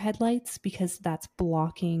overhead lights because that's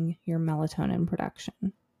blocking your melatonin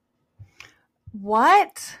production.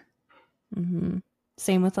 What? Mm-hmm.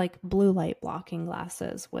 Same with like blue light blocking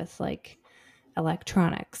glasses with like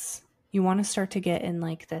electronics. You want to start to get in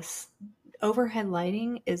like this. Overhead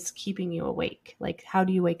lighting is keeping you awake. Like, how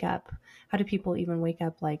do you wake up? How do people even wake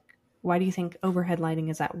up? Like, why do you think overhead lighting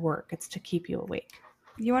is at work? It's to keep you awake.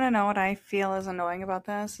 You want to know what I feel is annoying about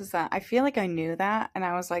this? Is that I feel like I knew that and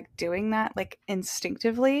I was like doing that like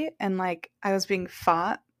instinctively and like I was being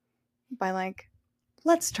fought by like,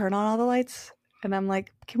 let's turn on all the lights. And I'm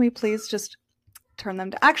like, can we please just turn them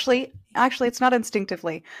down? Actually, it's not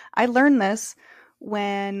instinctively. I learned this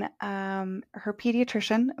when her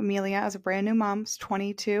pediatrician, Amelia, as a brand new mom, is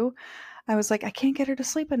 22. I was like, I can't get her to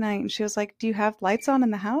sleep at night. And she was like, do you have lights on in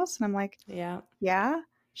the house? And I'm like, yeah.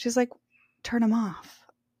 She's like, turn them off.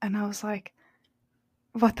 And I was like,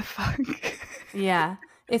 what the fuck? Yeah.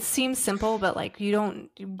 It seems simple, but like you don't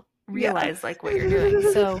realize like what you're doing.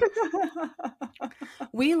 So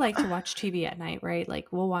we like to watch TV at night, right? Like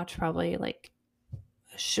we'll watch probably like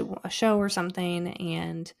a show or something,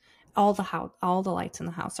 and all the lights in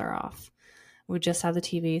the house are off. We just have the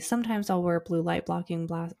TV. Sometimes I'll wear blue light blocking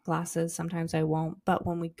glasses. Sometimes I won't. But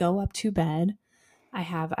when we go up to bed, I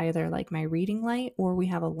have either like my reading light or we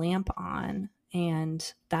have a lamp on,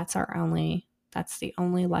 and that's the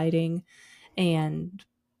only lighting. And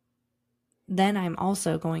then I'm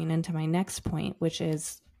also going into my next point, which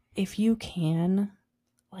is if you can,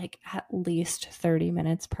 like at least 30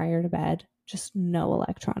 minutes prior to bed, just no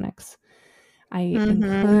electronics. I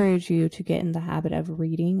encourage you to get in the habit of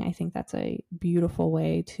reading. I think that's a beautiful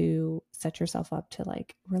way to set yourself up to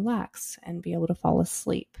like relax and be able to fall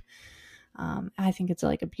asleep. I think it's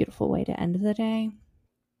like a beautiful way to end the day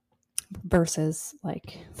versus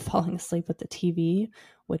like falling asleep with the TV,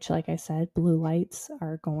 which, like I said, blue lights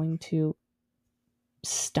are going to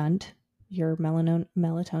stunt your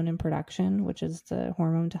melatonin production, which is the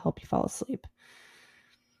hormone to help you fall asleep.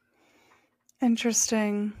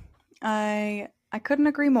 Interesting. I couldn't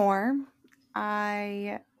agree more.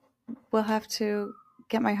 I will have to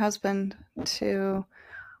get my husband to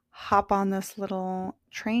hop on this little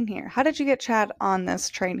train here. How did you get Chad on this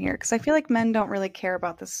train here? Because I feel like men don't really care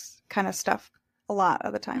about this kind of stuff a lot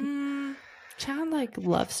of the time. Chad like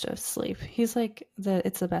loves to sleep. He's like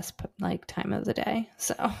it's the best like time of the day,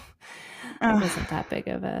 so it wasn't that big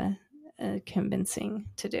of a convincing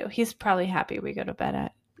to do. He's probably happy we go to bed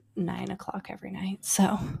at 9 o'clock every night.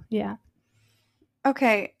 So yeah.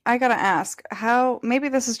 Okay, I gotta ask, how, maybe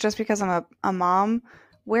this is just because I'm a mom,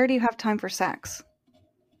 where do you have time for sex?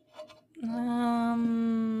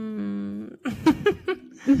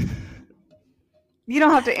 You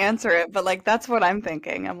don't have to answer it, but like that's what I'm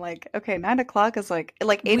thinking. I'm like, okay, 9 o'clock is like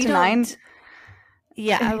 8 to 9.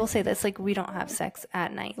 Yeah, I will say this, like we don't have sex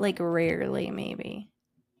at night, like rarely maybe.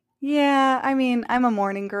 Yeah, I mean, I'm a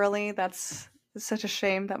morning girly. That's such a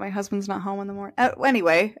shame that my husband's not home in the morning.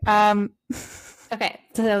 Anyway, okay,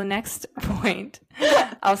 so next point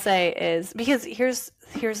I'll say is, because here's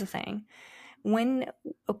the thing. When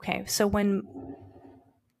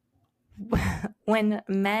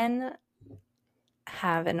men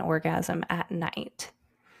have an orgasm at night,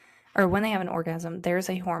 or when they have an orgasm, there's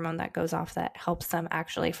a hormone that goes off that helps them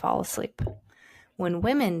actually fall asleep. When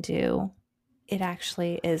women do, it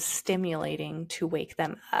actually is stimulating to wake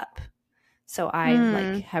them up. So I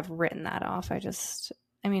like have written that off.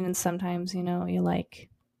 And sometimes,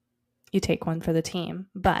 you take one for the team,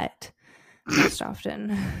 but most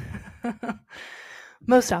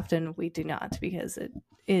often we do not, because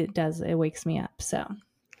it wakes me up. So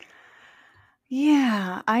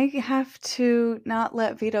yeah, I have to not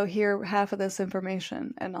let Vito hear half of this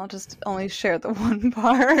information, and I'll just only share the one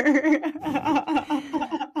part.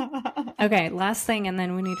 Okay, last thing, and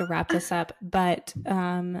then we need to wrap this up. But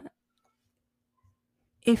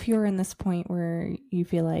if you're in this point where you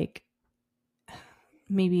feel like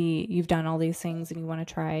maybe you've done all these things and you want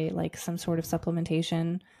to try like some sort of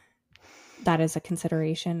supplementation, that is a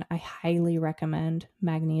consideration. I highly recommend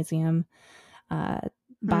magnesium.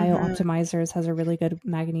 BioOptimizers has a really good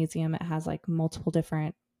magnesium. It has like multiple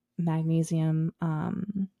different magnesium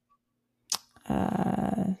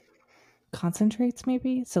concentrates,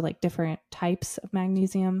 maybe, so like different types of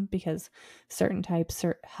magnesium, because certain types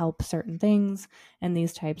help certain things, and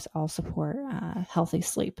these types all support healthy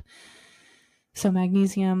sleep. So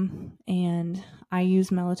magnesium, and I use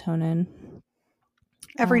melatonin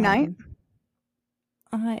every night.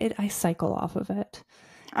 I cycle off of it.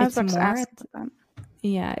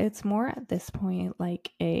 It's more at this point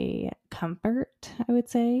like a comfort, I would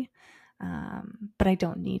say, but I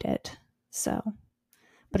don't need it. So,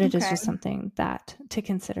 but it is just something that to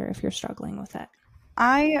consider if you're struggling with it.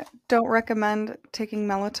 I don't recommend taking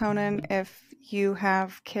melatonin if you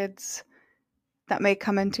have kids that may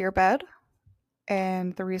come into your bed.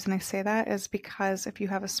 And the reason I say that is because if you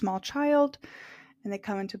have a small child and they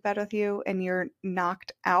come into bed with you and you're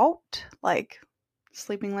knocked out, like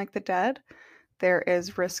sleeping like the dead, there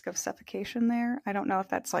is risk of suffocation there. I don't know if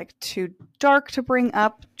that's like too dark to bring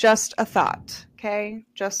up. Just a thought, okay?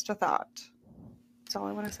 Just a thought. That's all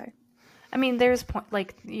I want to say. I mean, there's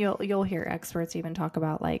like you'll hear experts even talk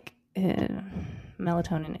about like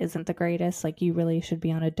melatonin isn't the greatest. Like you really should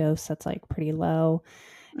be on a dose that's like pretty low,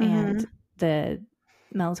 and the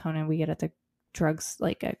melatonin we get at the drugs,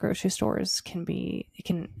 like at grocery stores, it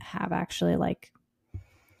can have actually like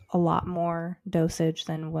a lot more dosage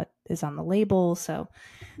than what is on the label. So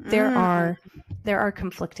there are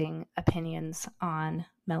conflicting opinions on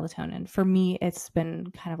melatonin. For me, it's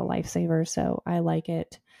been kind of a lifesaver, so I like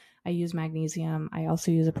it. I use magnesium. I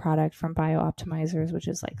also use a product from BioOptimizers, which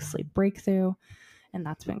is like Sleep Breakthrough, and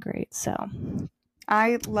that's been great. So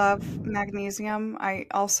I love magnesium.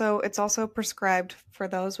 It's also prescribed for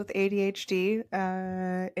those with ADHD.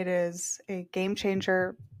 It is a game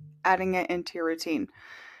changer, adding it into your routine.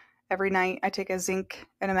 Every night I take a zinc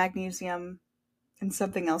and a magnesium and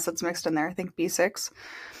something else that's mixed in there. I think B6.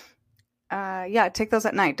 Take those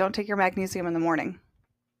at night. Don't take your magnesium in the morning.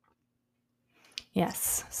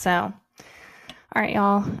 Yes. So, all right,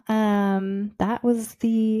 y'all. That was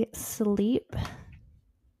the sleep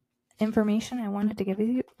information I wanted to give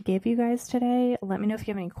you guys today. Let me know if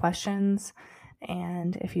you have any questions,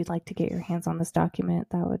 and if you'd like to get your hands on this document,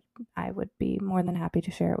 I would be more than happy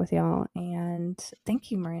to share it with y'all. And thank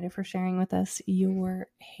you, Miranda, for sharing with us your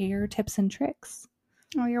hair tips and tricks.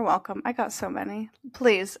 Oh, you're welcome. I got so many.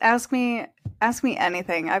 Please ask me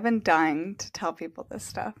anything. I've been dying to tell people this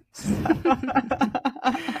stuff.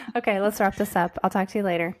 Okay, let's wrap this up. I'll talk to you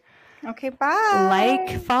later. Okay,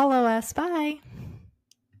 bye. Follow us. Bye.